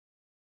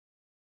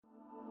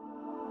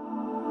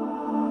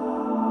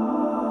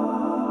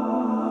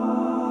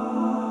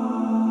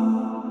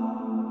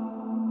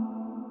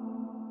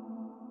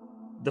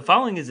The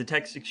following is a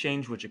text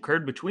exchange which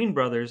occurred between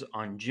brothers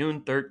on June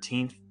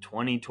 13th,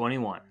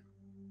 2021.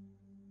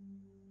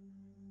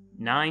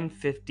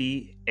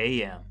 9:50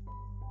 a.m.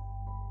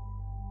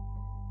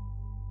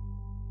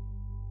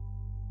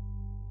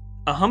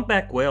 A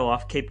humpback whale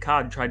off Cape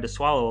Cod tried to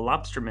swallow a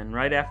lobsterman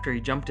right after he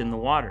jumped in the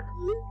water.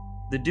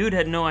 The dude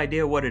had no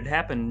idea what had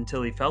happened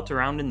until he felt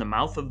around in the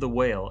mouth of the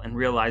whale and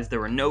realized there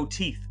were no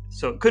teeth,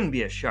 so it couldn't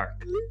be a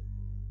shark.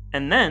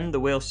 And then the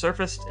whale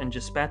surfaced and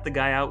just spat the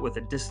guy out with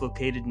a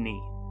dislocated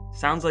knee.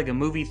 Sounds like a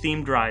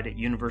movie-themed ride at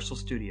Universal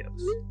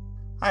Studios.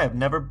 I have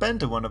never been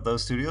to one of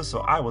those studios, so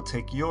I will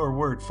take your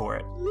word for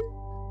it.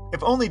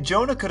 If only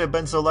Jonah could have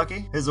been so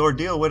lucky, his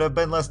ordeal would have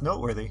been less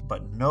noteworthy,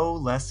 but no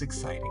less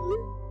exciting.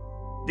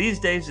 These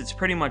days, it's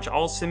pretty much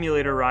all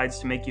simulator rides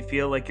to make you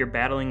feel like you're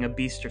battling a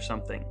beast or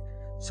something.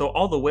 So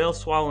all the whale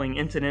swallowing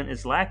incident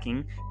is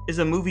lacking is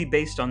a movie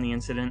based on the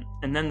incident,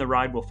 and then the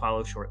ride will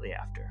follow shortly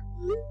after.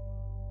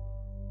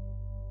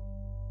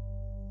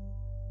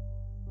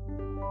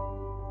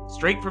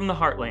 Straight from the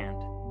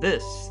heartland,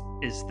 this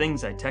is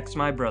Things I Text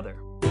My Brother.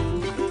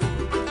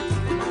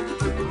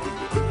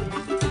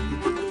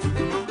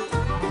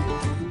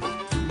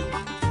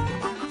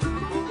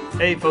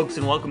 Hey folks,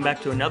 and welcome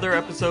back to another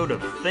episode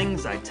of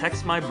Things I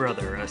Text My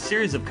Brother, a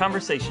series of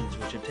conversations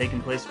which have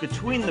taken place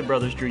between the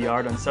brothers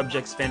Drouillard on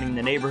subjects spanning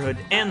the neighborhood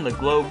and the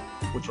globe,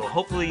 which will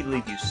hopefully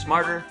leave you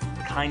smarter,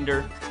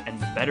 kinder, and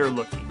better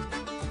looking.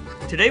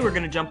 Today we're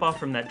going to jump off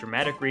from that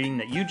dramatic reading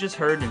that you just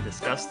heard and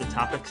discuss the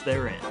topics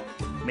therein.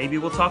 Maybe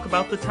we'll talk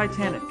about the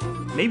Titanic.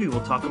 Maybe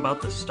we'll talk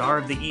about the Star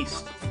of the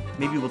East.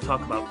 Maybe we'll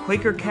talk about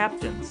Quaker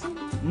captains,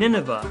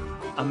 Nineveh,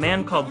 a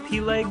man called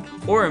Peleg,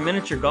 or a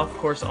miniature golf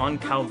course on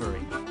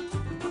Calvary.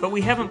 But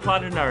we haven't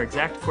plotted our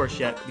exact course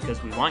yet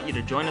because we want you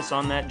to join us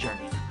on that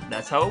journey.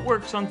 That's how it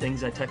works on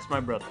Things I Text My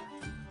Brother.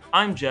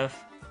 I'm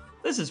Jeff.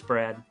 This is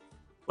Brad.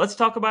 Let's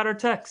talk about our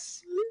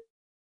texts.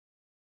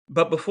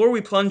 But before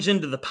we plunge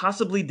into the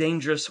possibly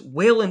dangerous,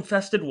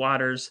 whale-infested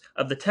waters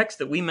of the text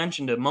that we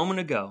mentioned a moment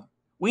ago,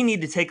 we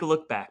need to take a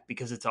look back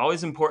because it's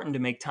always important to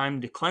make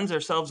time to cleanse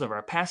ourselves of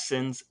our past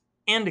sins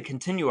and to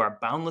continue our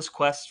boundless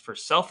quest for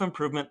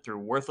self-improvement through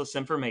worthless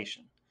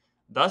information.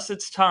 Thus,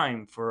 it's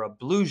time for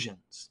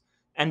Ablutions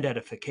and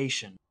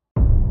Edification.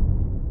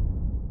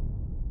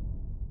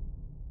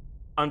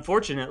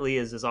 Unfortunately,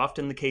 as is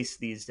often the case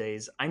these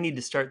days, I need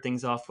to start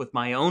things off with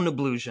my own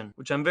ablution,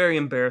 which I'm very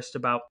embarrassed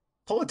about.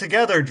 Pull it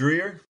together,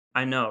 Drouillard.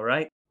 I know,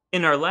 right?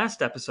 In our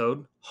last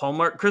episode,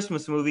 Hallmark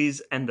Christmas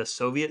movies and the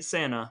Soviet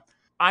Santa,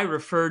 I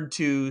referred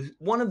to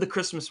one of the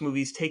Christmas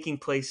movies taking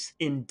place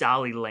in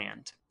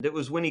Dollyland. It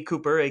was Winnie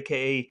Cooper,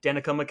 aka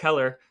Danica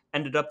McKellar,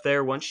 ended up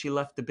there once she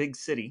left the big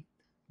city.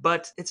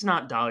 But it's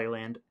not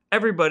Dollyland.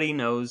 Everybody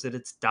knows that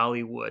it's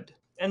Dollywood.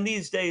 And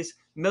these days,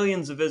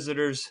 millions of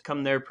visitors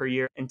come there per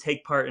year and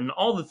take part in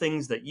all the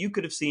things that you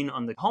could have seen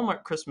on the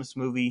Hallmark Christmas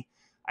movie.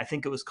 I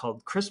think it was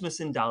called Christmas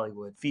in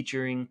Dollywood,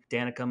 featuring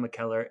Danica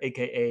McKellar,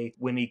 aka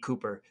Winnie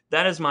Cooper.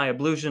 That is my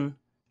ablution.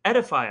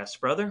 Edify us,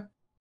 brother.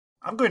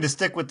 I'm going to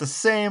stick with the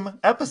same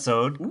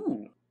episode.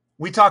 Ooh.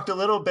 We talked a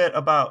little bit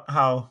about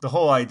how the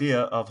whole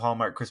idea of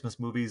Hallmark Christmas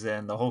movies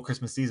and the whole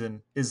Christmas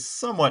season is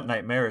somewhat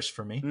nightmarish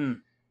for me.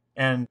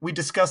 And we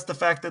discussed the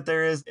fact that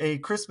there is a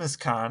Christmas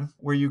con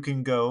where you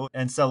can go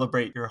and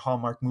celebrate your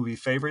Hallmark movie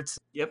favorites.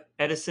 Yep,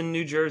 Edison,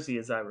 New Jersey,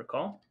 as I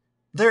recall.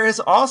 There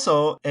is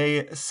also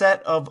a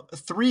set of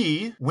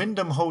 3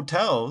 Wyndham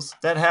hotels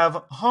that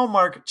have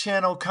Hallmark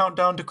Channel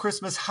Countdown to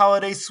Christmas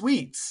holiday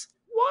suites.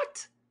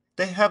 What?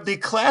 They have the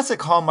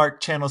classic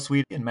Hallmark Channel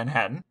suite in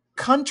Manhattan,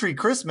 Country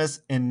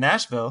Christmas in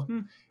Nashville,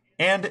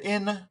 and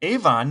in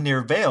Avon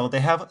near Vail, they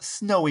have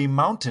Snowy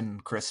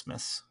Mountain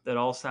Christmas. That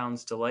all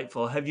sounds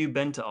delightful. Have you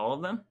been to all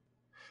of them?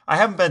 I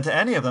haven't been to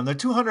any of them. They're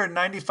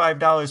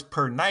 $295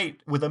 per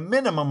night with a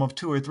minimum of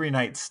 2 or 3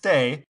 nights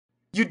stay.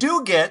 You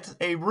do get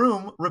a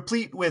room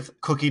replete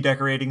with cookie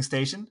decorating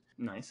station,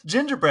 Nice.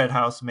 gingerbread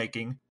house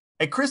making,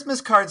 a Christmas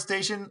card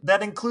station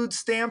that includes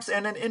stamps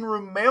and an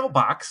in-room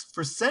mailbox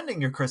for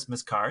sending your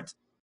Christmas cards,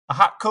 a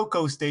hot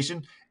cocoa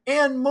station,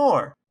 and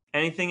more.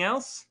 Anything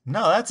else?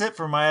 No, that's it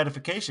for my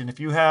edification. If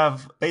you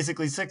have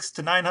basically $600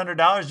 to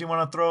 $900 you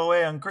want to throw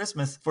away on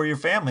Christmas for your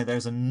family,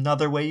 there's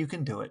another way you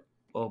can do it.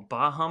 Well,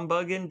 bah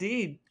humbug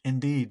indeed.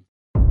 Indeed.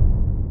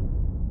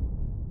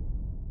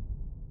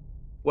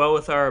 Well,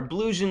 with our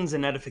ablutions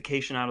and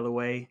edification out of the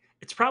way,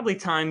 it's probably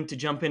time to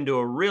jump into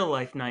a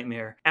real-life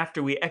nightmare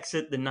after we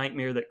exit the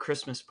nightmare that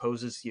Christmas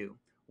poses you.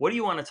 What do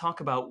you want to talk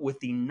about with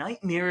the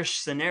nightmarish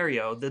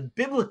scenario, the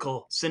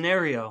biblical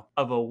scenario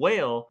of a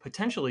whale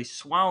potentially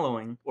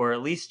swallowing or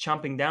at least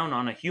chomping down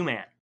on a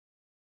human?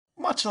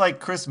 Much like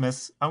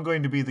Christmas, I'm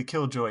going to be the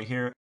killjoy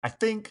here. I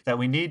think that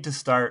we need to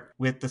start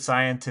with the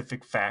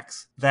scientific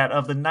facts that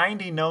of the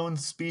 90 known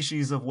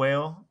species of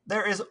whale,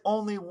 there is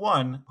only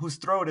one whose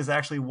throat is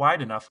actually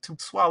wide enough to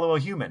swallow a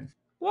human.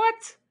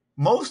 What?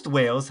 Most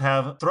whales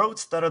have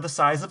throats that are the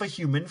size of a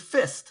human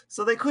fist,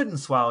 so they couldn't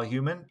swallow a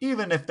human,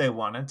 even if they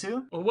wanted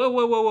to.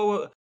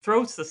 Whoa.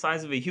 Throats the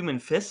size of a human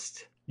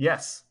fist?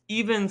 Yes.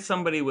 Even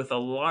somebody with a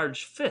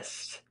large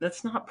fist,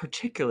 that's not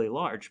particularly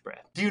large,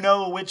 Brad. Do you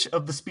know which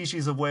of the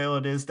species of whale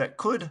it is that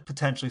could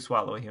potentially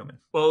swallow a human?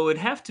 Well, it would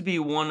have to be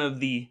one of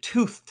the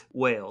toothed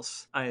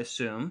whales, I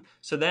assume.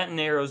 So that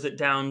narrows it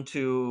down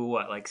to,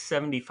 what, like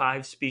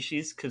 75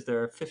 species? Because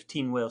there are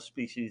 15 whale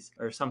species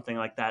or something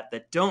like that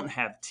that don't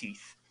have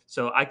teeth.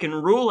 So I can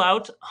rule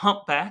out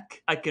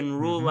humpback. I can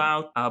rule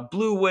out a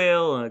blue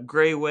whale, a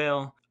gray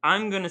whale.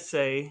 I'm going to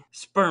say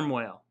sperm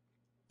whale.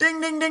 Ding,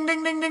 ding, ding,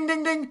 ding, ding, ding,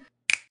 ding, ding.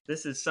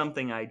 This is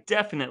something I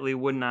definitely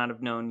would not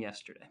have known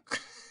yesterday.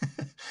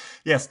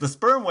 Yes, the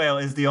sperm whale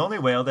is the only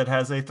whale that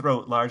has a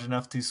throat large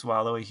enough to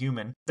swallow a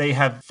human. They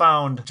have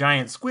found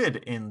giant squid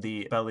in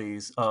the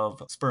bellies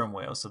of sperm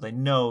whales, so they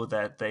know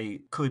that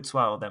they could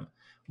swallow them.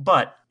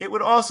 But it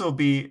would also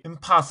be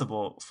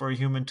impossible for a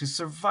human to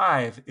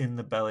survive in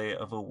the belly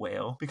of a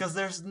whale because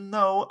there's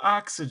no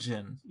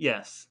oxygen.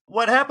 Yes.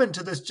 What happened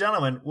to this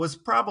gentleman was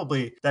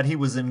probably that he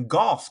was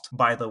engulfed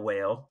by the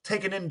whale,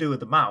 taken into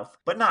the mouth,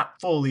 but not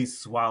fully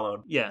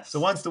swallowed. Yes. So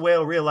once the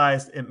whale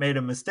realized it made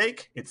a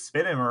mistake, it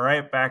spit him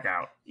right back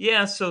out.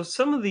 Yeah, so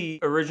some of the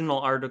original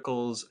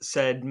articles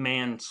said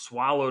man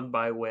swallowed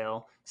by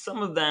whale.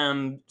 Some of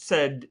them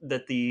said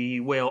that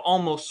the whale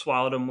almost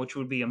swallowed him, which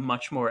would be a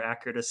much more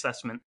accurate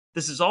assessment.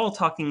 This is all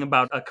talking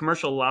about a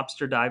commercial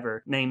lobster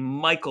diver named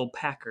Michael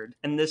Packard,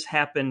 and this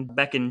happened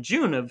back in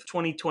June of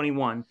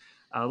 2021.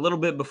 A little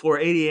bit before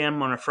 8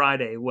 a.m. on a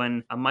Friday,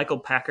 when Michael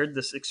Packard,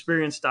 this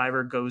experienced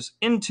diver, goes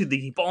into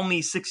the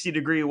balmy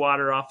 60-degree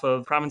water off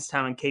of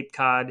Provincetown and Cape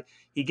Cod.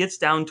 He gets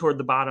down toward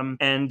the bottom,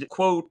 and,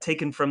 quote,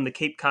 taken from the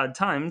Cape Cod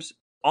Times,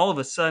 all of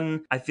a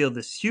sudden, I feel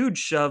this huge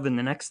shove, and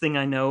the next thing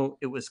I know,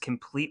 it was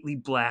completely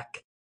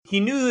black. He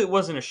knew it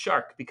wasn't a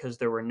shark because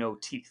there were no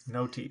teeth.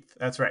 No teeth.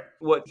 That's right.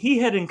 What he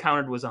had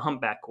encountered was a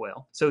humpback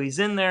whale. So he's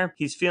in there,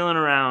 he's feeling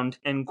around,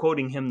 and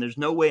quoting him, "There's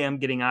no way I'm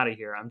getting out of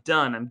here. I'm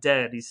done. I'm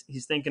dead."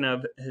 He's thinking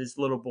of his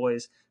little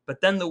boys.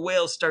 But then the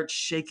whale starts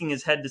shaking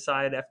his head to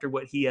side after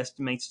what he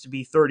estimates to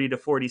be 30 to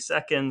 40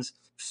 seconds,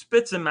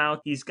 spits him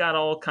out. He's got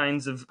all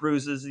kinds of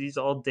bruises. He's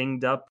all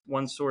dinged up.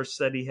 One source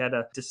said he had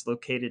a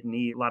dislocated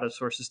knee. A lot of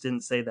sources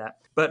didn't say that.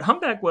 But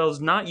humpback whales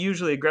not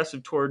usually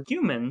aggressive toward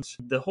humans.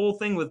 The whole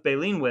thing with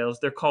baleen whales,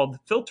 they're called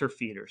filter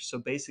feeders. So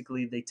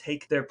basically they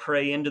take their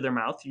prey into their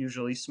mouth,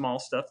 usually small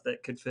stuff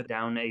that could fit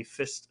down a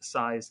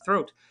fist-sized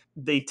throat.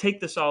 They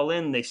take this all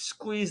in, they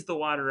squeeze the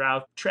water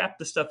out, trap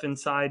the stuff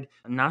inside,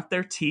 not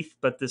their teeth,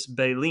 but this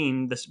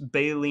baleen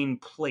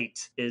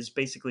plate is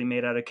basically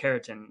made out of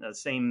keratin, the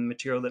same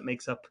material that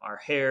makes up our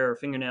hair or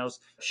fingernails.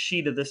 A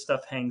sheet of this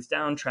stuff hangs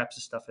down, traps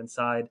the stuff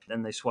inside,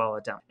 then they swallow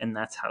it down, and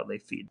that's how they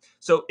feed.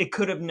 So it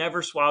could have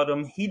never swallowed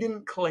him. He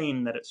didn't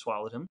claim that it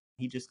swallowed him.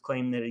 He just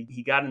claimed that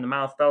he got in the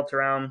mouth, felt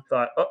around,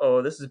 thought,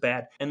 uh-oh, this is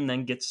bad, and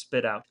then gets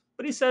spit out.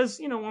 But he says,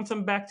 once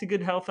I'm back to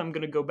good health, I'm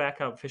going to go back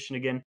out fishing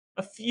again.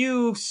 A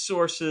few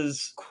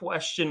sources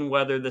question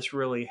whether this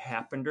really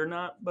happened or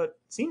not, but it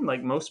seemed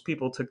like most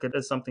people took it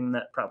as something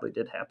that probably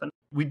did happen.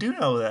 We do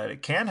know that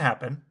it can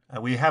happen.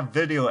 We have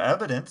video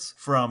evidence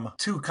from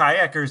two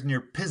kayakers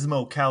near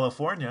Pismo,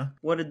 California.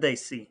 What did they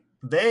see?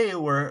 They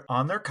were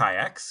on their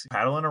kayaks,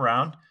 paddling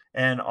around,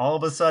 and all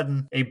of a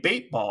sudden, a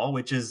bait ball,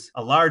 which is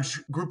a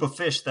large group of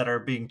fish that are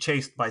being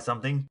chased by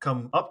something,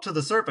 come up to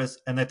the surface,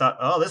 and they thought,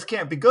 oh, this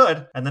can't be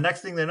good. And the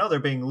next thing they know,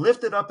 they're being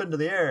lifted up into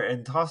the air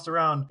and tossed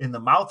around in the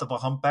mouth of a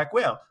humpback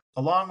whale,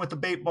 along with the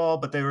bait ball,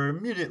 but they were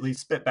immediately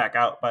spit back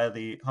out by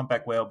the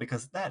humpback whale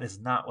because that is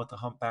not what the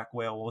humpback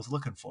whale was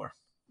looking for.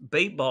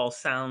 Bait ball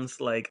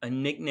sounds like a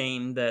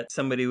nickname that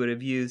somebody would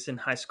have used in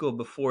high school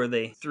before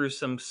they threw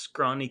some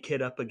scrawny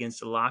kid up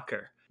against a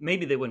locker.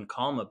 Maybe they wouldn't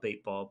call him a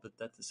bait ball, but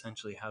that's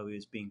essentially how he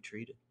was being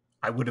treated.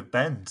 I would have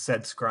been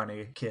said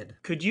scrawny kid.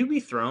 Could you be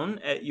thrown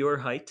at your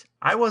height?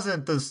 I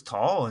wasn't this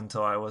tall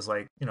until I was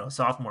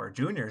sophomore or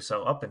junior,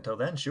 so up until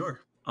then,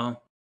 sure. Oh.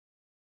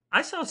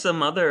 I saw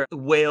some other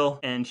whale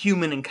and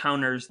human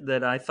encounters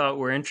that I thought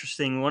were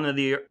interesting. One of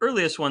the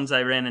earliest ones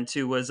I ran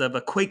into was of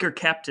a Quaker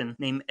captain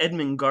named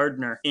Edmund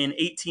Gardner in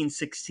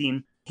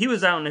 1816. He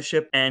was out in a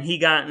ship and he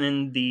got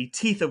in the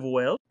teeth of a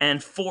whale,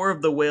 and 4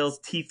 of the whale's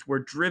teeth were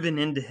driven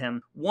into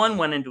him. One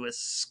went into his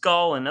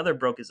skull, another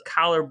broke his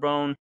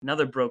collarbone,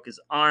 another broke his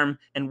arm,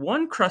 and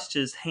one crushed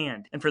his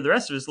hand. And for the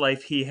rest of his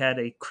life, he had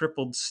a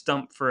crippled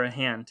stump for a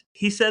hand.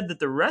 He said that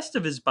the rest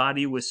of his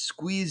body was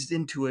squeezed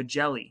into a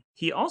jelly.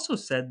 He also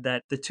said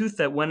that the tooth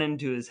that went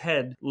into his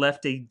head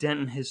left a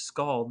dent in his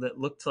skull that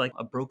looked like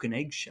a broken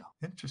eggshell.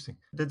 Interesting.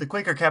 Did the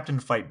Quaker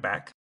captain fight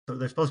back? So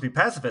they're supposed to be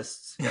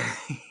pacifists.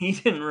 He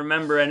didn't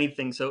remember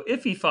anything. So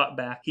if he fought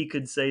back, he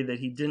could say that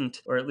he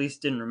didn't, or at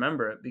least didn't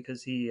remember it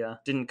because he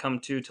didn't come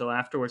to till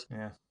afterwards.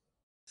 Yeah.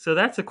 So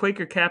that's a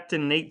Quaker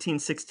captain in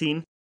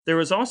 1816. There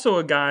was also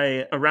a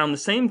guy around the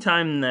same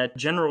time that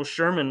General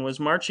Sherman was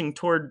marching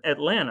toward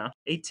Atlanta,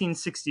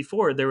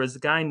 1864. There was a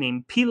guy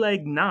named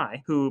Peleg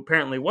who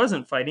apparently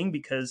wasn't fighting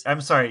because...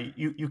 I'm sorry,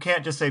 you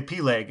can't just say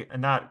Peleg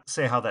and not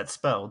say how that's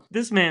spelled.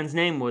 This man's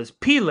name was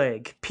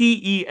Peleg,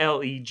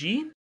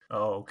 P-E-L-E-G.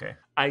 Oh, okay.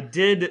 I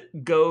did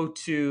go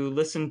to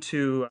listen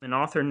to an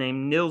author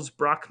named Nils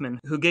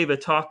Brockman, who gave a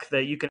talk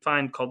that you can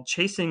find called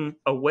Chasing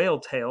a Whale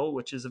Tail,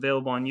 which is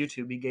available on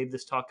YouTube. He gave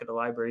this talk at a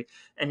library,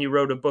 and he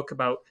wrote a book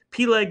about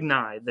Peleg,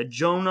 the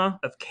Jonah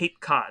of Cape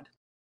Cod.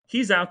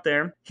 He's out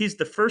there. He's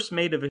the first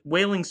mate of a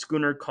whaling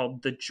schooner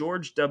called the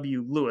George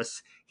W.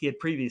 Lewis. He had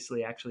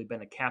previously actually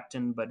been a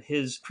captain, but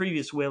his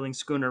previous whaling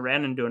schooner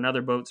ran into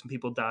another boat. Some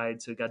people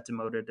died, so he got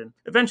demoted. And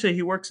eventually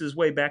he works his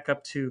way back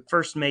up to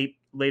first mate.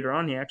 Later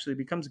on, he actually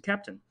becomes a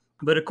captain.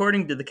 But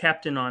according to the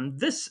captain on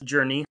this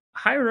journey,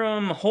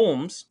 Hiram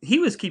Holmes, he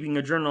was keeping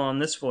a journal on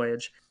this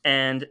voyage,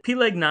 and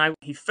Peleg,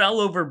 he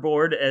fell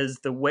overboard as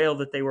the whale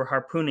that they were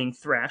harpooning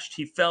thrashed.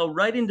 He fell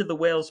right into the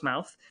whale's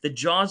mouth. The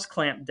jaws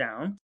clamped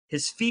down.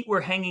 His feet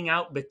were hanging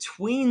out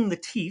between the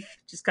teeth,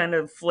 just kind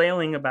of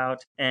flailing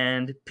about,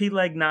 and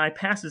Peleg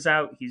passes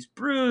out. He's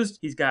bruised.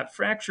 He's got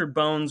fractured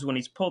bones. When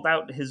he's pulled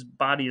out, his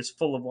body is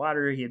full of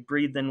water. He had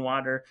breathed in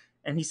water.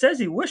 And he says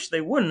he wished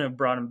they wouldn't have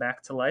brought him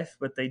back to life,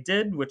 but they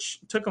did, which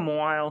took him a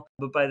while.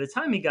 But by the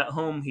time he got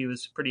home, he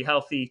was pretty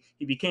healthy.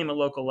 He became a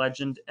local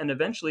legend and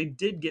eventually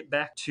did get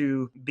back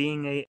to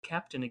being a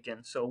captain again.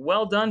 So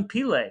well done,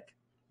 Peleg.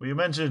 Well, you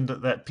mentioned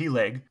that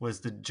Peleg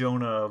was the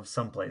Jonah of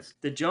someplace.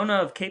 The Jonah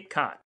of Cape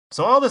Cod.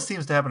 So all this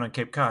seems to happen on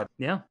Cape Cod.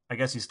 Yeah. I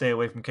guess you stay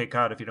away from Cape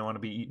Cod if you don't want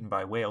to be eaten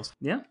by whales.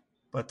 Yeah.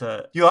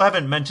 But you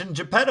haven't mentioned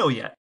Geppetto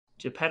yet.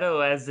 Geppetto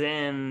as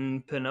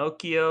in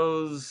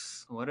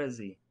Pinocchio's, what is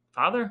he?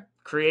 Father?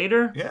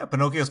 Creator? Yeah,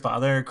 Pinocchio's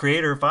father,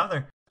 creator,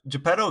 father.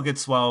 Geppetto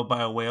gets swallowed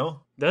by a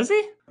whale. Does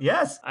he?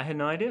 Yes. I had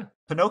no idea.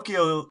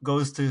 Pinocchio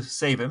goes to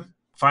save him,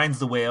 finds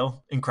the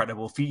whale,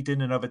 incredible feat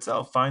in and of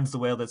itself, finds the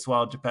whale that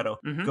swallowed Geppetto,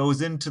 goes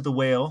into the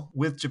whale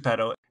with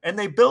Geppetto, and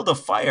they build a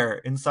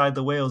fire inside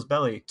the whale's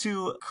belly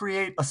to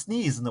create a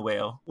sneeze in the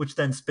whale, which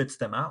then spits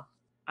them out.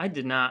 I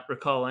did not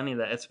recall any of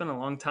that. It's been a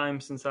long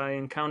time since I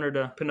encountered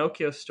a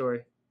Pinocchio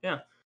story. Yeah.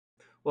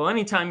 Well,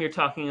 anytime you're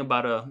talking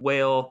about a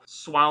whale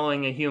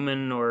swallowing a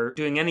human or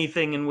doing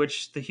anything in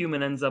which the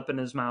human ends up in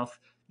his mouth,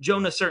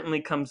 Jonah certainly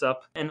comes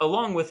up, and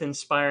along with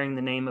inspiring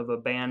the name of a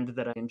band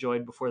that I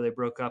enjoyed before they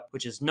broke up,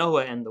 which is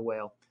Noah and the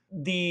Whale.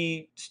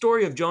 The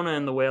story of Jonah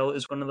and the Whale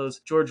is one of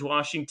those George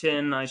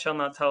Washington, I shall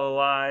not tell a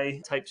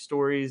lie type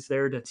stories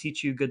there to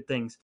teach you good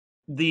things.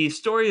 The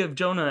story of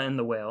Jonah and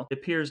the whale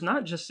appears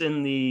not just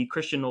in the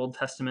Christian Old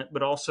Testament,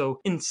 but also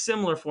in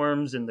similar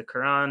forms in the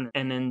Quran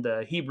and in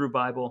the Hebrew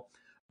Bible.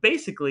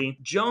 Basically,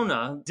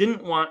 Jonah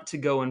didn't want to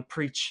go and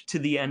preach to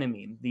the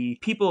enemy, the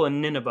people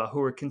in Nineveh who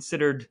were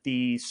considered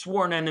the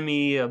sworn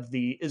enemy of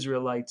the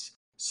Israelites.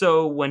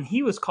 So when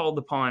he was called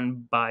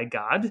upon by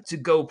God to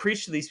go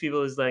preach to these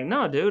people, he's like,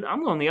 no, dude,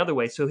 I'm going the other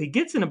way. So he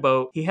gets in a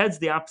boat, he heads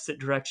the opposite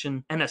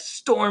direction, and a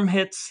storm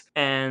hits,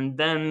 and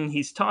then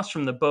he's tossed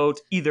from the boat.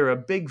 Either a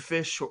big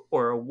fish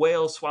or a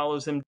whale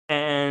swallows him,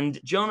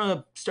 and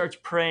Jonah starts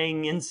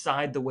praying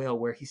inside the whale,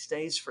 where he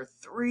stays for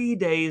 3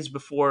 days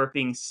before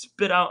being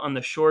spit out on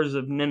the shores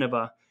of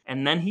Nineveh.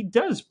 And then he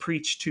does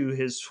preach to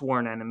his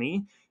sworn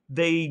enemy.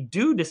 They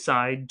do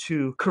decide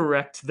to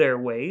correct their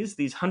ways,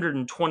 these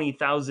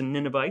 120,000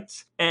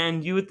 Ninevites,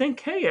 and you would think,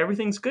 hey,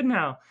 everything's good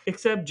now.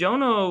 Except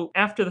Jonah,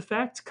 after the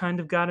fact, kind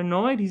of got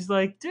annoyed. He's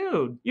like,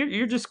 dude,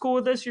 you're just cool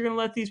with this? You're going to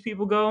let these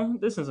people go?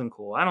 This isn't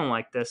cool. I don't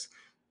like this.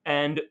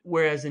 And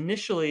whereas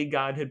initially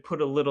God had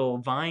put a little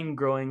vine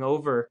growing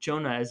over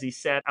Jonah as he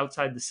sat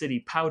outside the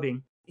city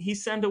pouting, he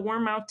sent a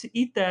worm out to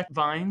eat that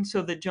vine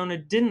so that Jonah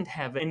didn't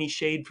have any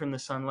shade from the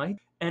sunlight.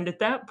 And at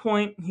that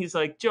point, he's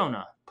like,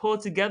 Jonah, pull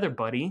it together,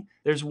 buddy.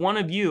 There's one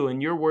of you,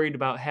 and you're worried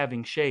about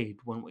having shade,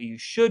 when what you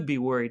should be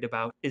worried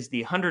about is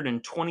the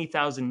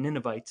 120,000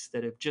 Ninevites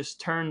that have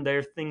just turned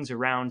their things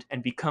around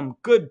and become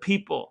good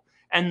people.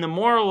 And the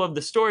moral of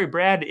the story,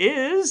 Brad,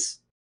 is...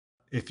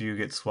 if you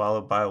get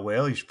swallowed by a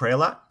whale, you should pray a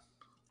lot.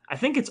 I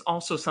think it's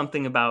also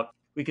something about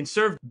we can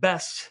serve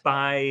best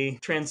by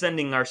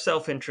transcending our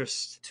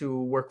self-interest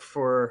to work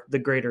for the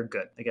greater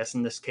good. I guess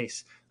in this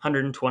case,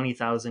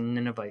 120,000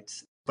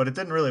 Ninevites. But it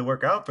didn't really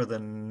work out for the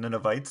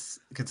Ninevites,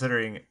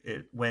 considering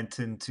it went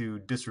into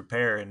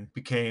disrepair and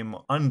became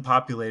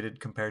unpopulated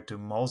compared to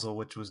Mosul,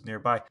 which was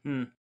nearby.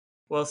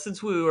 Well,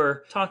 since we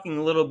were talking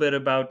a little bit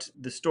about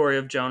the story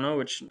of Jonah,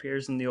 which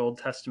appears in the Old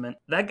Testament,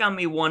 that got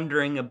me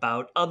wondering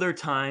about other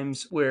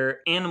times where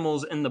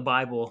animals in the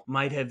Bible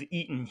might have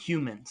eaten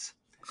humans.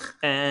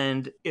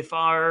 And if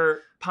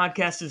our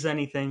podcast is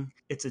anything,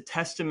 it's a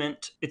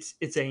testament,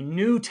 it's a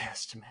New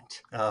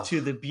Testament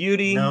to the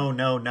beauty. No.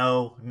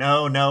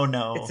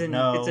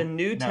 It's a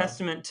New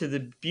Testament to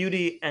the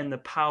beauty and the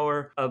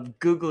power of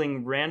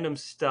Googling random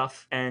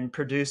stuff and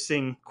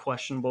producing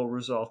questionable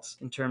results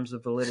in terms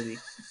of validity.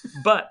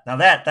 But now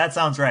that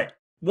sounds right.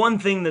 One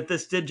thing that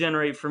this did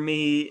generate for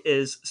me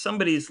is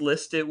somebody's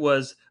list. It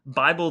was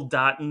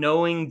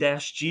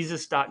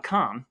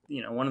bible.knowing-jesus.com,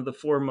 one of the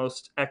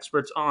foremost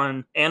experts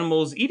on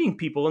animals eating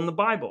people in the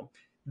Bible.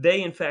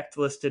 They, in fact,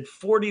 listed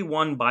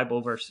 41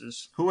 Bible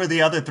verses. Who are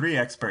the other 3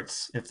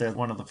 experts, if they're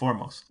one of the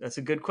foremost? That's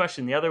a good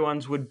question. The other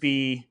ones would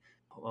be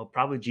Well,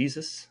 probably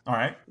Jesus. All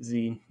right.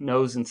 He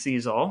knows and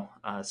sees all.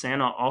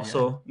 Santa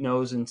also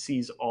knows and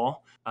sees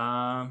all.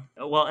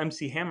 Well,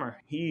 MC Hammer,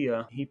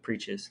 he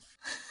preaches.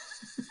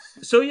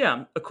 So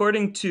yeah,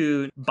 according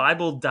to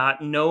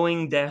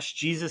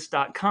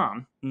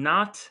bible.knowing-jesus.com,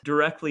 not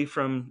directly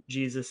from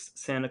Jesus,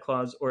 Santa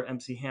Claus, or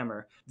MC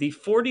Hammer, the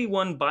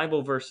 41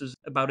 Bible verses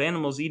about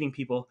animals eating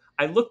people,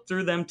 I looked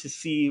through them to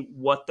see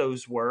what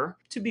those were.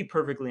 To be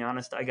perfectly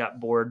honest, I got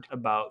bored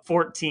about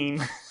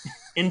 14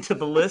 into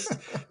the list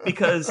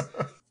because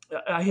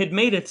I had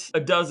made it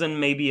a dozen,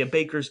 maybe a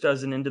baker's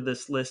dozen into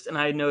this list, and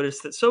I had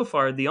noticed that so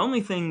far the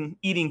only thing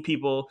eating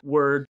people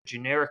were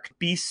generic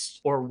beasts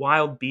or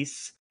wild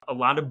beasts, a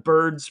lot of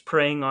birds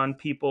preying on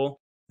people.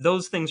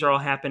 Those things are all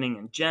happening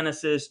in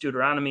Genesis,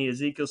 Deuteronomy,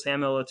 Ezekiel,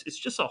 Samuel. It's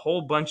just a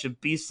whole bunch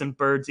of beasts and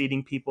birds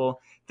eating people.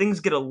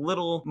 Things get a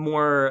little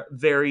more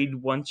varied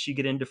once you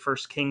get into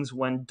First Kings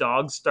when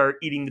dogs start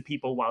eating the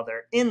people while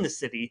they're in the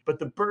city, but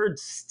the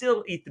birds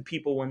still eat the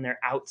people when they're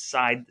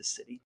outside the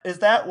city. Is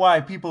that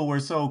why people were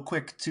so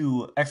quick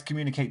to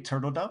excommunicate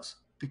turtle doves?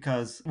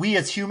 Because we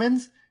as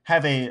humans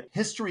have a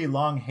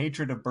history-long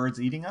hatred of birds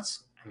eating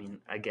us? I mean,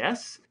 I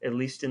guess, at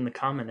least in the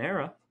Common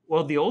Era.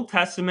 Well, the Old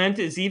Testament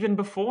is even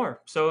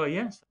before, so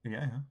yes.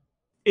 Yeah.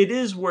 It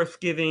is worth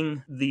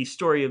giving the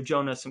story of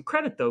Jonah some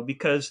credit, though,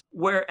 because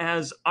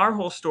whereas our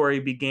whole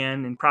story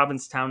began in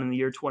Provincetown in the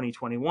year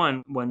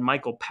 2021, when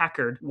Michael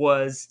Packard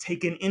was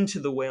taken into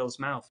the whale's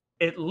mouth,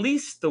 at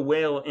least the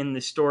whale in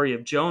the story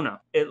of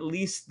Jonah, at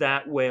least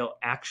that whale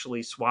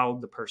actually swallowed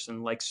the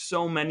person, like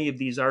so many of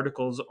these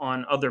articles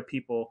on other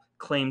people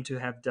claim to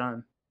have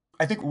done.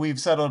 I think we've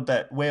settled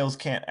that whales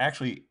can't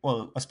actually,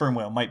 well, a sperm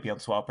whale might be able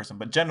to swallow a person,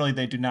 but generally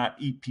they do not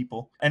eat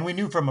people. And we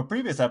knew from a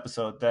previous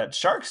episode that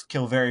sharks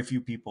kill very few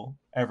people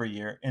every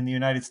year. In the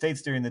United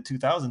States during the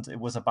 2000s,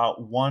 it was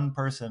about one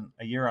person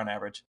a year on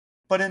average.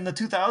 But in the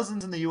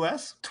 2000s in the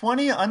US,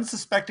 20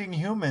 unsuspecting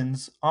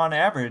humans on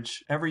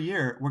average every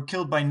year were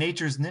killed by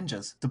nature's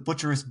ninjas, the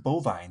butcherous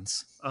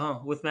bovines.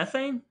 Oh, with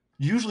methane?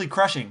 Usually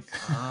crushing,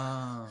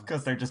 Ah.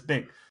 because they're just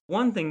big.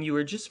 One thing, you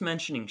were just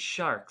mentioning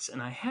sharks,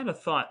 and I had a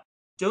thought.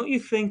 Don't you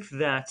think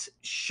that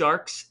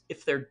sharks,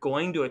 if they're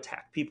going to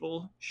attack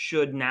people,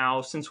 should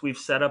now, since we've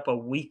set up a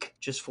week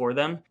just for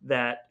them,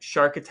 that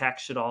shark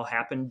attacks should all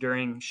happen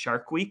during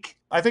Shark Week?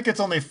 I think it's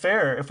only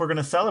fair if we're going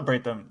to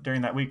celebrate them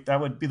during that week. That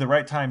would be the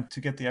right time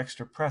to get the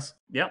extra press.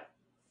 Yep.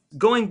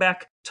 Going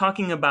back,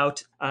 talking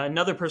about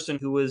another person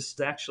who was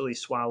actually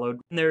swallowed,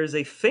 there is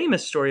a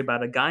famous story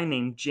about a guy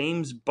named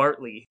James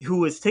Bartley who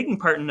was taking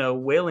part in a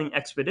whaling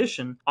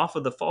expedition off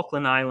of the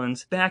Falkland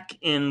Islands back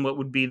in what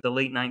would be the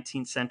late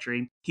 19th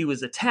century. He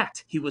was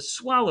attacked. He was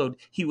swallowed.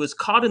 He was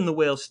caught in the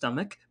whale's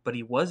stomach, but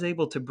he was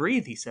able to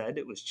breathe, he said.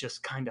 It was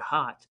just kind of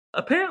hot.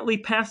 Apparently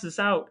passes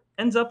out,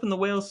 ends up in the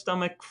whale's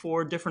stomach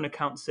for different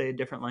accounts say a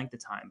different length of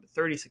time,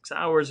 36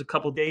 hours, a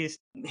couple days.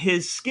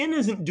 His skin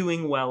isn't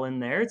doing well in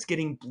there. It's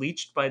getting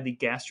bleached by the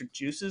gastric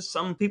juices.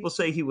 Some people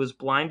say he was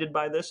blinded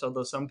by this,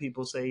 although some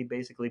people say he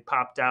basically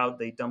popped out,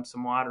 they dumped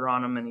some water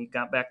on him, and he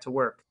got back to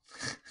work.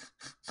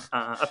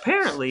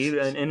 Apparently,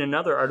 in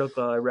another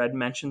article I read,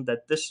 mentioned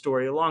that this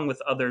story, along with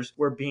others,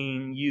 were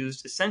being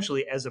used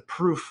essentially as a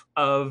proof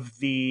of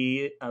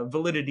the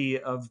validity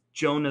of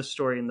Jonah's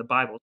story in the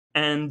Bible.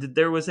 And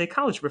there was a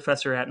college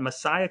professor at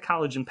Messiah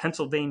College in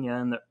Pennsylvania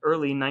in the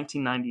early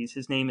 1990s.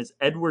 His name is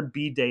Edward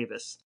B.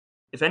 Davis.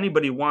 If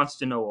anybody wants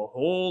to know a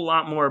whole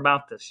lot more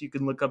about this, you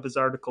can look up his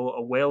article,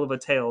 A Whale of a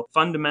Tale,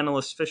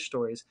 Fundamentalist Fish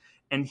Stories.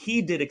 And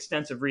he did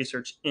extensive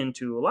research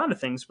into a lot of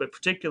things, but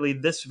particularly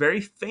this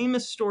very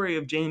famous story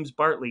of James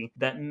Bartley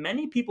that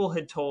many people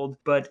had told,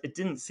 but it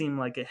didn't seem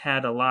like it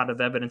had a lot of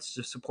evidence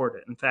to support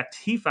it. In fact,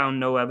 he found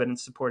no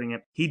evidence supporting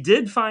it. He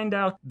did find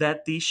out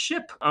that the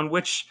ship on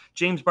which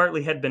James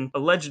Bartley had been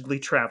allegedly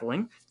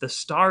traveling, the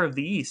Star of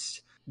the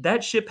East,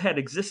 that ship had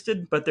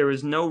existed, but there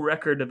was no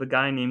record of a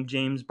guy named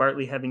James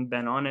Bartley having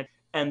been on it.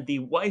 And the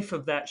wife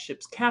of that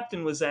ship's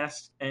captain was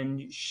asked,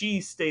 and she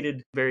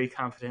stated very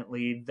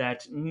confidently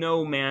that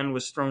no man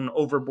was thrown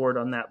overboard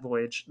on that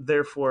voyage.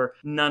 Therefore,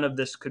 none of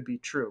this could be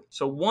true.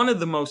 So one of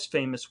the most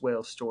famous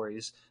whale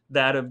stories,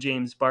 that of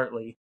James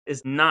Bartley,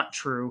 is not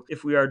true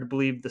if we are to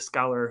believe the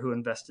scholar who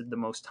invested the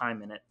most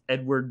time in it,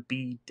 Edward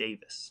B.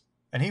 Davis.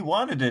 And he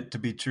wanted it to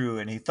be true,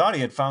 and he thought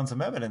he had found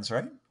some evidence,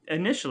 right?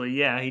 Initially,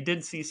 yeah, he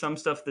did see some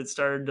stuff that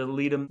started to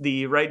lead him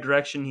the right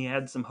direction. He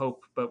had some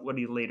hope, but what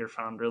he later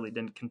found really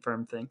didn't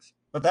confirm things.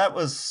 But that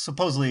was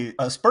supposedly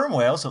a sperm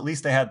whale, so at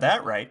least they had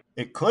that right.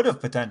 It could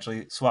have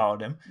potentially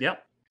swallowed him.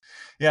 Yep.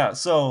 Yeah,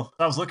 so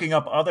I was looking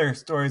up other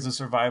stories of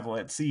survival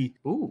at sea.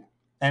 Ooh.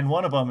 And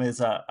one of them is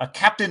a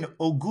Captain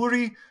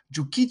Oguri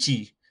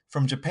Jukichi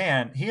from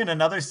Japan. He and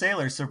another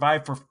sailor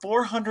survived for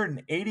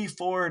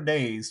 484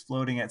 days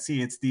floating at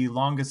sea. It's the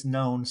longest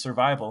known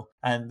survival.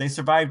 And they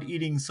survived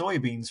eating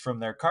soybeans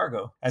from their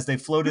cargo as they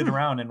floated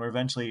around and were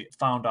eventually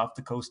found off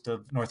the coast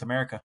of North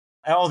America.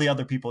 All the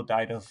other people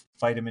died of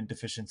vitamin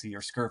deficiency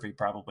or scurvy,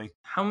 probably.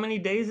 How many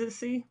days at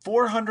sea?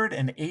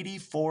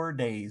 484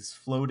 days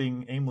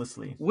floating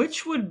aimlessly.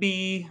 Which would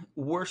be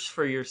worse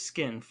for your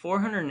skin?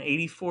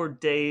 484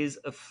 days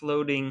of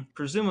floating,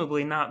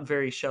 presumably not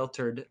very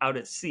sheltered, out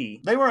at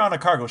sea. They were on a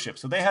cargo ship,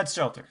 so they had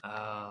shelter.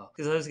 Oh,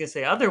 because I was going to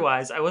say,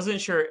 otherwise, I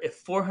wasn't sure if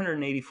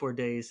 484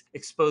 days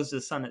exposed to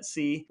the sun at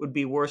sea would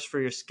be worse for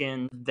your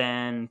skin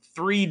than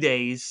 3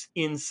 days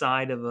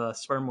inside of a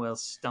sperm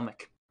whale's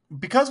stomach.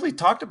 Because we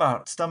talked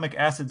about stomach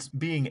acids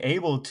being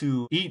able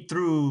to eat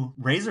through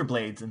razor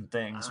blades and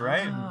things,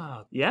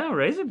 right? Yeah,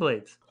 razor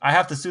blades. I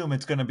have to assume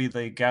it's going to be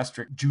the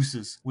gastric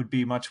juices would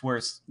be much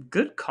worse.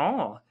 Good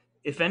call.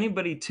 If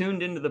anybody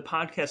tuned into the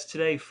podcast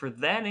today for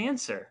that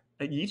answer,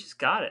 you just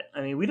got it.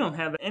 I mean, we don't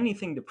have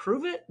anything to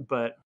prove it,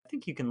 but I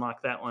think you can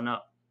lock that one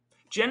up.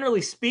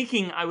 Generally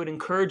speaking, I would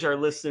encourage our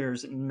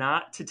listeners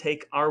not to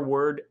take our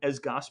word as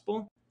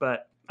gospel,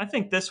 but I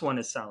think this one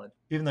is solid.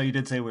 Even though you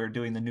did say we were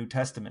doing the New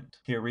Testament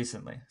here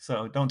recently.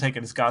 So don't take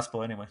it as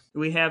gospel anyway.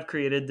 We have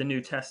created the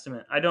New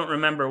Testament. I don't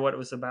remember what it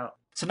was about.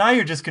 So now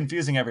you're just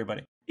confusing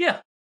everybody.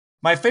 Yeah.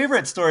 My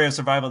favorite story of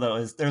survival, though,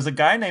 is there's a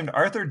guy named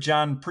Arthur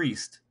John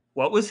Priest.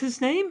 What was his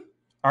name?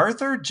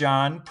 Arthur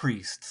John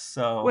Priest.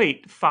 So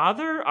wait,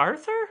 Father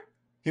Arthur?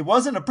 He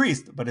wasn't a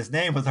priest, but his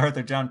name was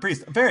Arthur John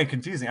Priest. Very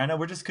confusing. I know,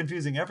 we're just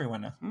confusing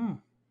everyone now.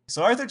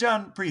 So Arthur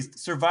John Priest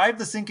survived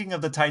the sinking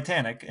of the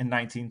Titanic in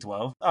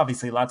 1912.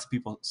 Obviously, lots of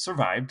people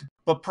survived.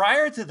 But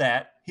prior to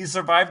that, he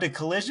survived a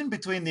collision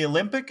between the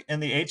Olympic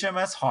and the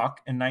HMS Hawk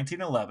in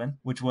 1911,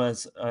 which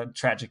was a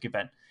tragic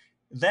event.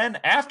 Then,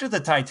 after the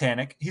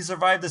Titanic, he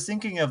survived the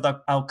sinking of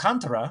the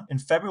Alcantara in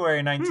February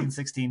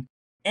 1916,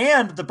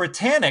 and the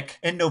Britannic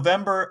in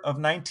November of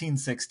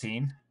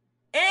 1916,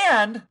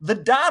 and the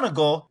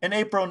Donegal in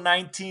April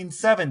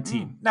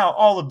 1917. Now,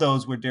 all of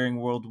those were during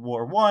World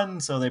War I,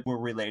 so they were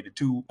related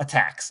to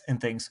attacks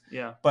and things.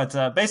 Yeah.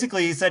 But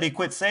basically, he said he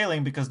quit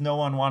sailing because no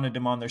one wanted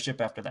him on their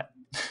ship after that.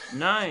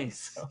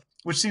 Nice.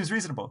 Which seems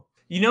reasonable.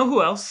 You know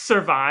who else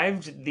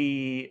survived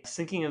the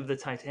sinking of the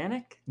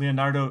Titanic?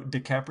 Leonardo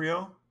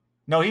DiCaprio?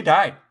 No, he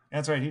died.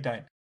 That's right, he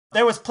died.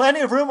 There was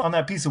plenty of room on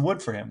that piece of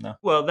wood for him, though.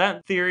 Well,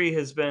 that theory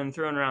has been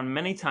thrown around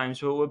many times,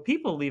 but what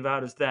people leave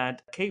out is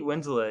that Kate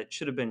Winslet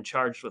should have been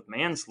charged with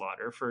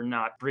manslaughter for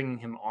not bringing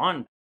him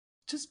on.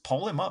 Just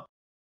pull him up.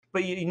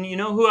 But you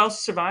know who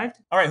else survived?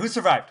 All right, who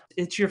survived?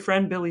 It's your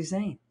friend Billy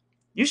Zane.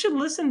 You should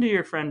listen to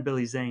your friend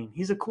Billy Zane.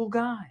 He's a cool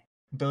guy.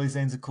 Billy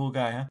Zane's a cool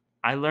guy, huh?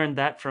 I learned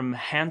that from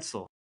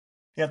Hansel.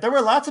 Yeah, there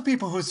were lots of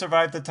people who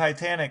survived the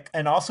Titanic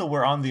and also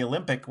were on the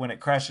Olympic when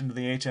it crashed into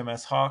the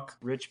HMS Hawk.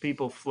 Rich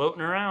people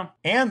floating around.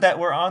 And that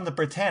were on the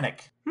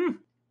Britannic.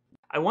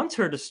 I once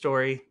heard a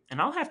story,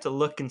 and I'll have to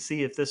look and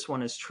see if this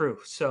one is true.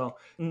 So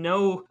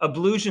no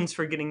ablutions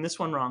for getting this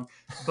one wrong.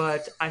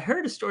 But I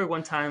heard a story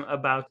one time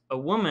about a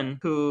woman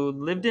who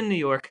lived in New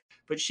York,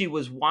 but she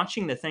was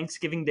watching the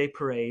Thanksgiving Day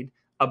parade.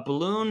 A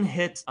balloon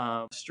hit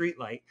a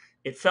streetlight.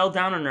 It fell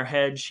down on her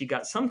head. She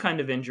got some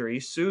kind of injury,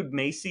 sued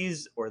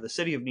Macy's or the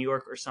city of New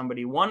York or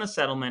somebody, won a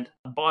settlement,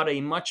 bought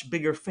a much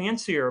bigger,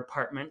 fancier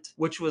apartment,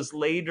 which was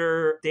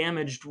later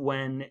damaged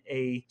when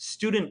a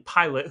student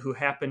pilot who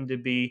happened to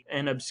be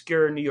an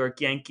obscure New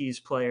York Yankees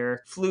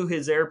player flew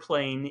his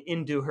airplane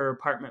into her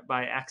apartment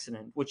by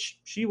accident, which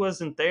she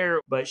wasn't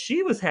there, but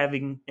she was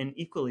having an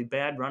equally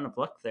bad run of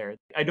luck there.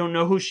 I don't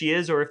know who she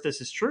is or if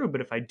this is true, but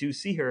if I do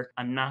see her,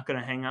 I'm not going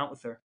to hang out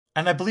with her.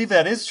 And I believe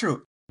that is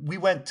true. We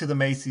went to the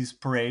Macy's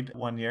parade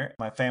one year,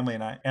 my family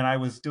and I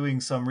was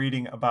doing some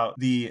reading about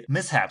the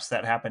mishaps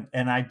that happened.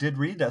 And I did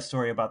read a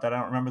story about that. I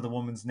don't remember the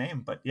woman's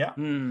name, but yeah,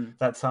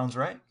 that sounds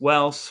right.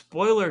 Well,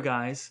 spoiler,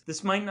 guys,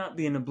 this might not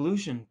be an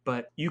ablution,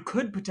 but you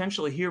could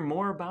potentially hear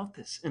more about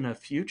this in a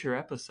future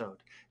episode.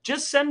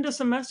 Just send us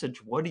a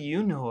message. What do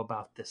you know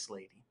about this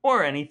lady?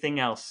 Or anything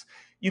else.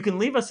 You can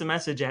leave us a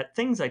message at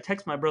Things I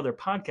Text My Brother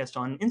podcast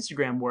on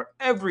Instagram, where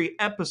every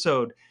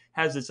episode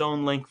has its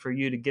own link for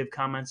you to give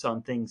comments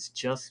on things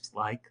just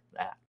like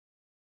that.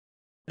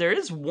 There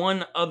is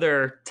one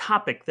other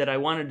topic that I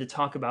wanted to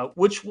talk about,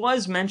 which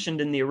was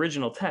mentioned in the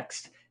original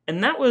text,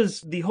 and that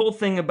was the whole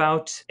thing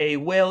about a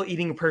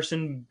whale-eating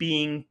person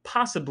being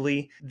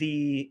possibly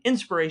the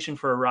inspiration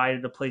for a ride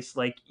at a place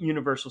like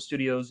Universal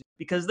Studios,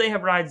 because they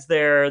have rides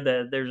there,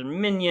 there's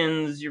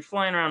Minions, you're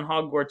flying around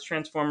Hogwarts,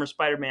 Transformers,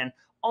 Spider-Man,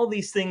 all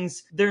these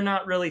things. They're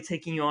not really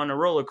taking you on a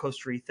roller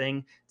coastery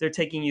thing, they're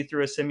taking you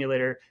through a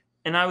simulator.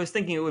 And I was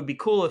thinking it would be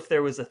cool if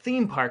there was a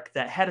theme park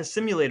that had a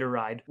simulator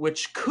ride,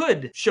 which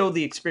could show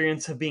the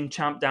experience of being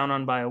chomped down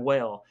on by a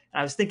whale.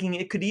 And I was thinking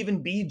it could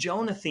even be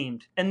Jonah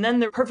themed. And then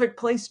the perfect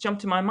place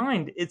jumped to my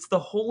mind. It's the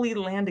Holy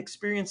Land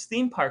Experience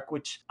theme park,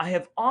 which I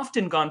have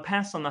often gone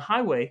past on the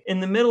highway in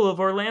the middle of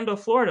Orlando,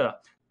 Florida.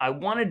 I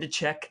wanted to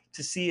check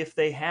to see if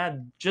they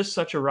had just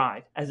such a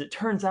ride. As it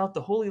turns out,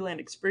 the Holy Land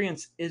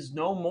Experience is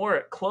no more.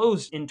 It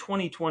closed in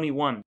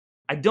 2021.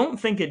 I don't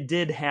think it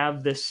did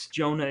have this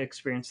Jonah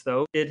experience,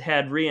 though. It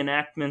had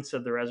reenactments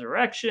of the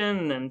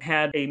resurrection and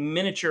had a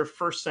miniature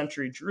first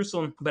century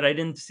Jerusalem, but I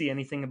didn't see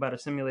anything about a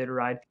simulator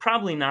ride.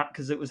 Probably not,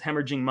 because it was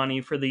hemorrhaging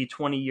money for the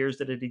 20 years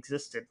that it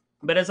existed.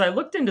 But as I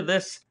looked into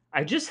this,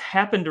 I just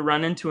happened to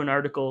run into an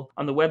article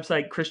on the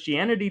website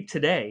Christianity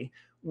Today,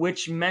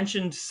 which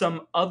mentioned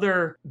some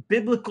other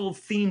biblical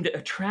themed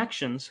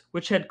attractions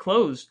which had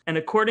closed. And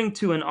according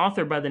to an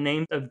author by the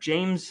name of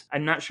James,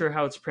 I'm not sure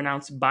how it's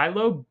pronounced,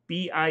 Bielo,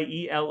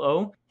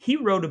 Bielo, he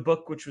wrote a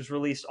book which was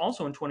released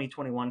also in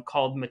 2021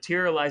 called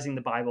Materializing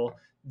the Bible.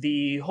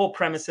 The whole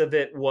premise of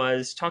it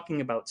was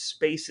talking about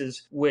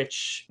spaces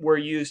which were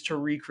used to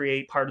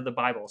recreate part of the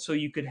Bible. So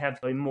you could have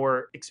a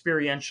more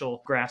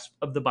experiential grasp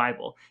of the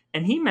Bible.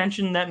 And he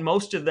mentioned that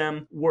most of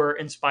them were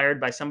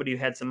inspired by somebody who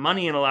had some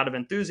money and a lot of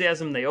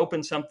enthusiasm. They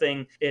opened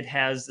something, it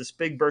has this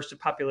big burst of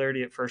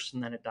popularity at first,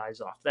 and then it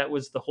dies off. That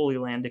was the Holy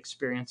Land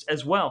experience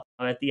as well.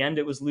 At the end,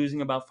 it was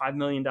losing about $5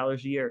 million a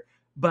year.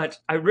 But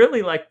I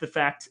really like the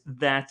fact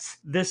that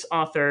this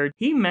author,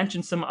 he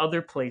mentioned some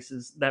other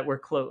places that were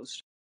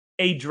closed.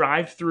 A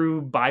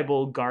drive-through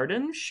Bible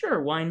garden?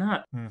 Sure, why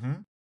not?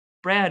 Mm-hmm.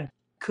 Brad,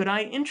 could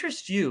I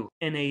interest you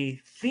in a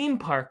theme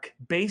park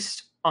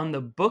based on the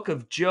book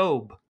of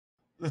Job?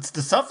 It's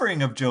the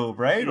suffering of Job,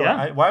 right?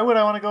 Yeah. Or why would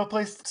I want to go a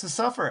place to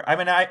suffer? I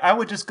mean, I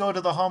would just go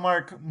to the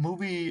Hallmark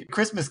movie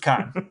Christmas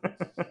Con.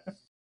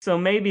 So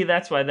maybe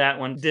that's why that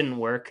one didn't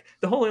work.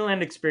 The Holy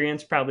Land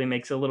experience probably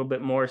makes a little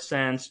bit more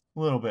sense.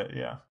 A little bit,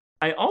 yeah.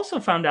 I also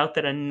found out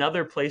that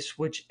another place,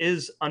 which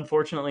is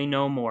unfortunately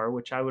no more,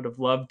 which I would have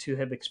loved to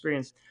have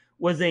experienced,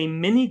 was a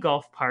mini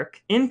golf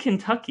park in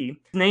Kentucky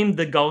named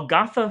the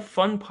Golgotha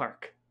Fun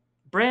Park.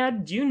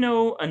 Brad, do you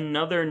know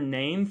another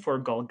name for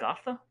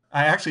Golgotha?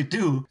 I actually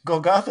do.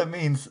 Golgotha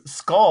means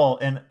skull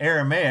in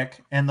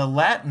Aramaic, and the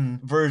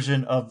Latin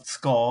version of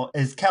skull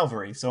is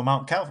Calvary, so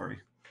Mount Calvary.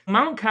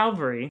 Mount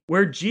Calvary,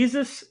 where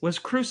Jesus was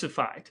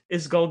crucified,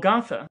 is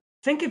Golgotha.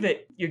 Think of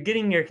it, you're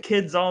getting your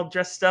kids all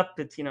dressed up.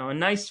 It's, a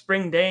nice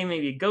spring day.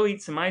 Maybe go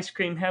eat some ice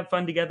cream, have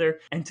fun together.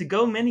 And to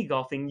go mini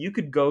golfing, you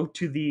could go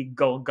to the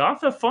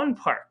Golgotha Fun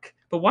Park.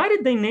 But why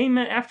did they name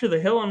it after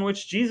the hill on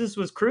which Jesus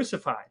was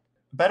crucified?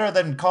 Better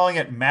than calling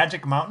it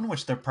Magic Mountain,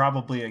 which they're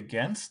probably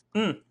against.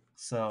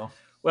 So,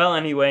 well,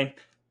 anyway,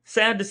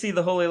 sad to see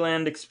the Holy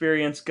Land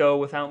experience go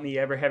without me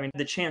ever having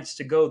the chance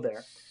to go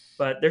there.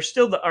 But there's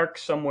still the Ark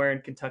somewhere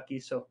in Kentucky,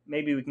 so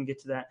maybe we can get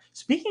to that.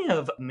 Speaking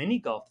of mini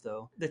golf,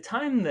 though, the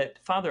time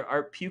that Father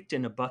Art puked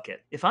in a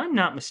bucket, if I'm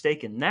not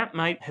mistaken, that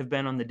might have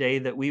been on the day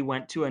that we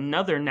went to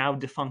another now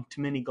defunct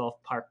mini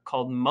golf park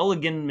called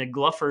Mulligan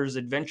McGluffer's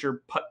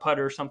Adventure Putt-Putt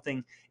or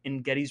something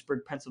in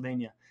Gettysburg,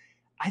 Pennsylvania.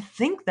 I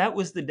think that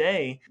was the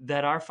day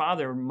that our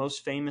father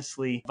most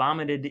famously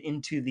vomited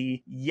into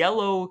the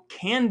yellow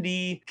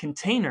candy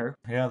container.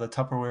 Yeah, the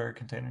Tupperware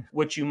container.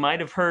 Which you might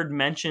have heard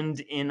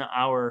mentioned in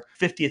our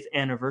 50th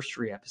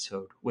anniversary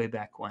episode way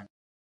back when.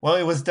 Well,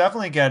 it was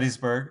definitely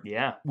Gettysburg.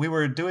 Yeah. We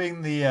were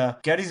doing the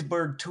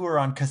Gettysburg tour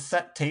on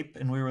cassette tape,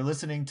 and we were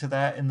listening to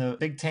that in the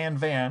big tan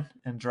van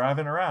and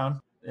driving around.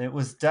 It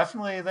was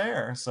definitely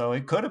there, so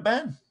it could have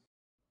been.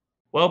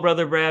 Well,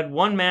 Brother Brad,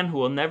 one man who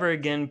will never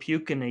again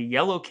puke in a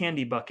yellow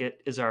candy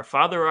bucket is our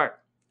Father Art,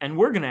 and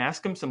we're going to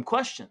ask him some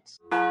questions.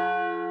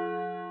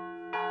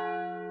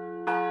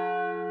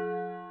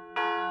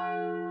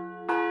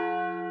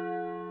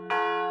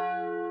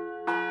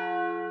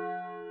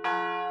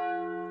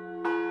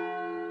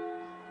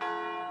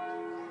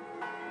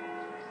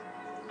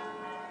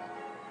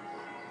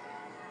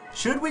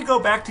 Should we go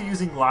back to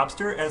using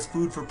lobster as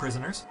food for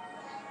prisoners?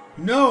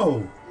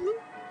 No!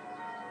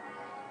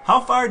 How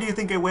far do you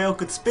think a whale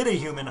could spit a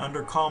human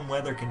under calm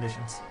weather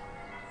conditions?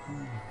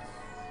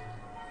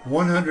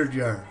 100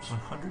 yards.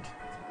 100?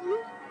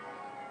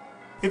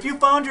 If you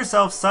found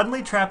yourself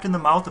suddenly trapped in the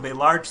mouth of a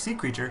large sea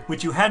creature,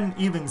 which you hadn't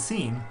even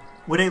seen,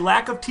 would a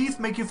lack of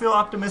teeth make you feel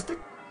optimistic?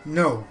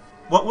 No.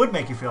 What would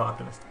make you feel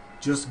optimistic?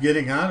 Just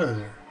getting out of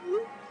there.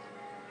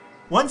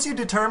 Once you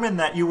determined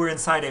that you were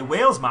inside a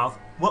whale's mouth,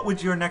 what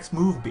would your next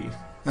move be?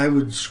 I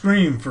would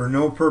scream for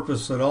no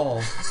purpose at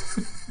all.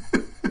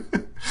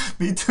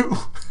 Me too.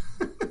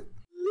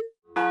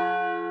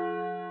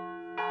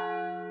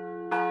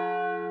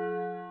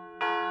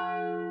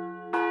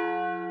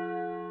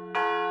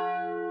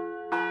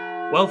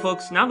 Well,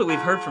 folks, now that we've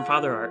heard from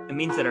Father Art, it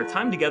means that our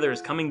time together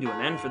is coming to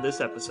an end for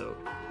this episode.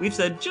 We've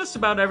said just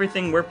about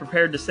everything we're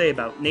prepared to say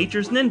about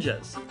nature's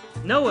ninjas,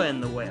 Noah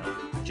and the whale,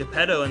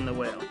 Geppetto and the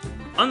whale,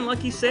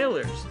 unlucky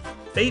sailors,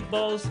 bait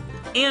balls,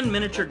 and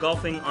miniature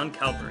golfing on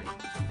Calvary.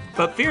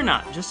 But fear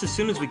not, just as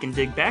soon as we can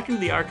dig back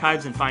into the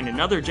archives and find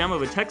another gem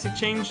of a text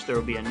exchange, there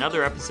will be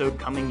another episode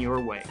coming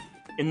your way.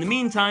 In the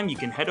meantime, you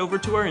can head over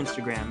to our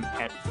Instagram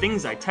at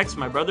Things I Text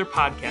My Brother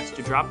Podcast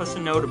to drop us a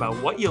note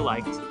about what you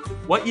liked,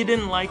 what you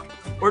didn't like,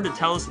 or to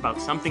tell us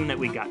about something that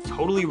we got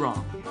totally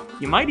wrong.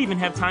 You might even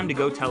have time to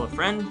go tell a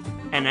friend,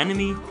 an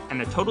enemy,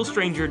 and a total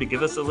stranger to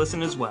give us a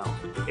listen as well.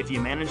 If you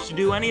manage to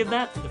do any of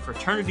that, the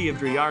fraternity of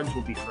Drouillards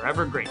will be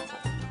forever grateful.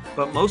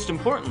 But most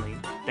importantly,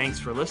 thanks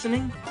for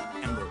listening,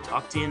 and we'll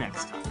talk to you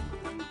next time.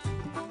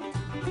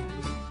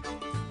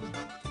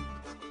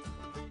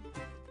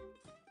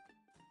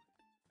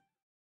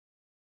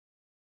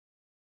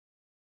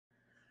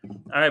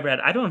 All right, Brad,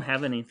 I don't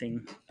have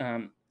anything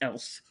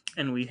else.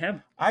 And we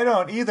have. I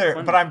don't either,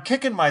 Funny. but I'm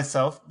kicking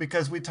myself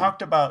because we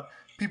talked about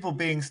people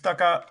being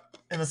stuck out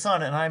in the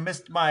sun, and I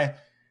missed my.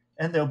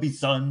 And there'll be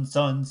sun,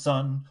 sun,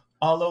 sun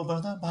all over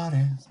the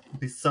bodies. There'll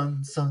be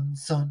sun, sun,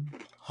 sun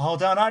all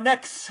down our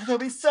necks. There'll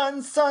be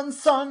sun, sun,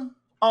 sun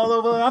all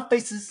over our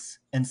faces,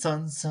 and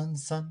sun, sun,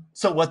 sun.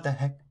 So what the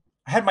heck?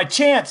 I had my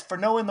chance for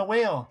knowing the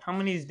whale. How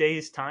many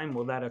days' time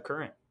will that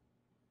occur in?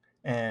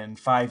 And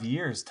 5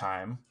 years'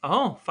 time.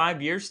 Oh,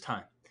 5 years'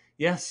 time.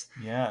 Yes.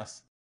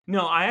 Yes.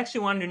 No, I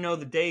actually wanted to know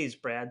the days,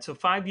 Brad. So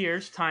 5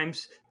 years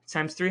times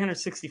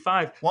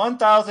 365.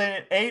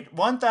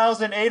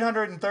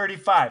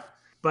 1,835.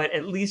 But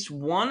at least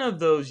one of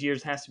those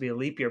years has to be a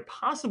leap year,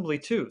 possibly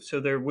two. So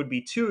there would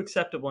be two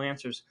acceptable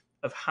answers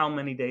of how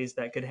many days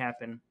that could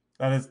happen.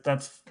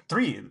 That's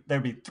 3.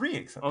 There'd be 3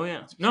 acceptable. Oh,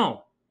 yeah.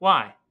 No.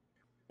 Why?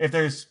 If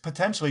there's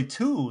potentially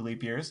 2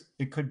 leap years,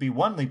 it could be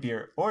 1 leap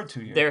year or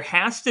 2 years. There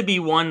has to be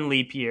 1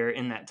 leap year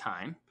in that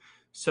time.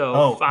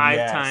 So 5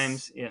 yes.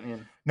 times. Yeah.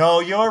 No,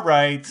 you're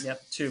right.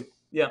 Yep. 2.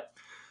 Yep.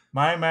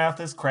 My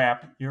math is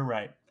crap. You're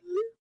right.